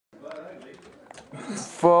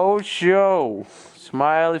Faux show.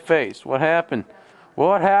 Smiley face. What happened?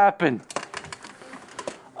 What happened?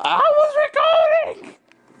 I was recording!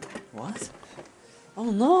 What?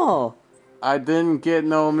 Oh no! I didn't get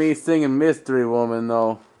no me singing Mystery Woman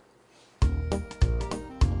though.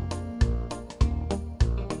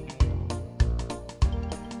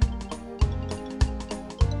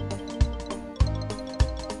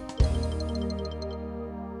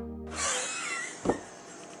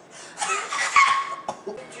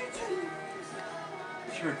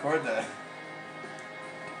 You should record that.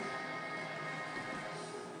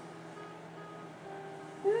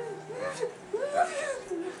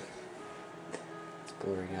 It's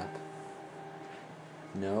blurring up.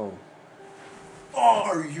 No.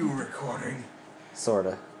 Are you recording?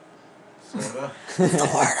 Sorta. Sorta?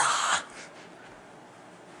 Sorta!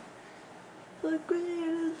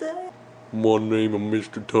 My name is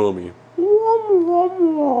Mr. Tommy.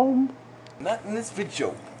 Not in this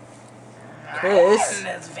video. Chris!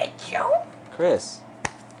 Not in this video. Chris.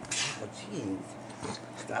 Oh, jeez.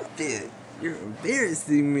 Stop it. You're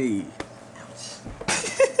embarrassing me.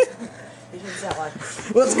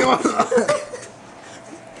 What's going on?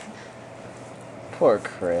 Poor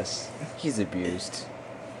Chris. He's abused.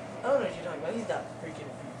 I don't know what you're talking about. He's not freaking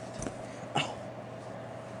abused.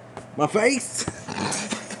 My face?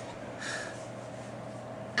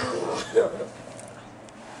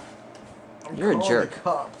 You're a jerk.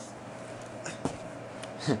 Cops.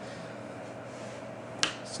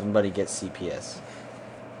 Somebody get CPS.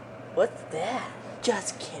 What's that?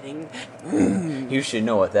 Just kidding. You should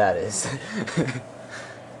know what that is.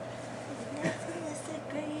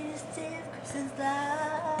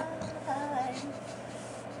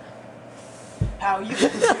 How are you?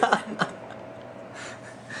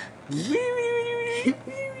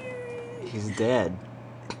 He's dead.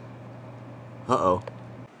 Uh-oh.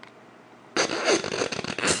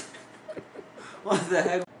 What the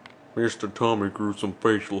heck? Mr. Tommy grew some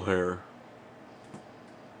facial hair.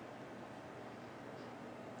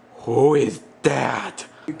 Who is that?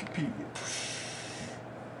 Wikipedia.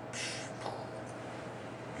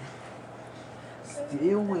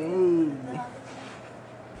 Stay away.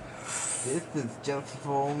 This is just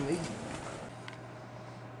for me.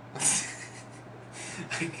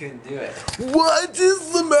 I couldn't do it. What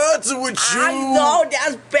is the matter with you? I know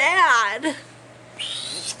that's bad.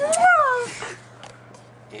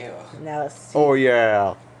 Ew. Now let's see. Oh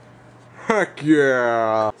yeah. Heck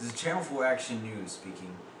yeah. This is Channel 4 Action News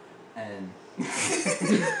speaking, and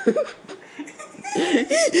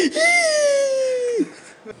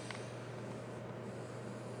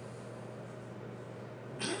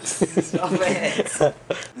stop it.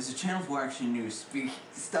 This is Channel 4 Action News speaking.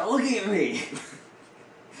 Stop looking at me.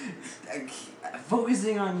 I'm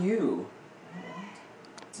focusing on you.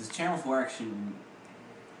 This is Channel 4 Action.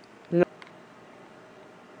 No.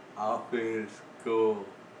 I'll finish school.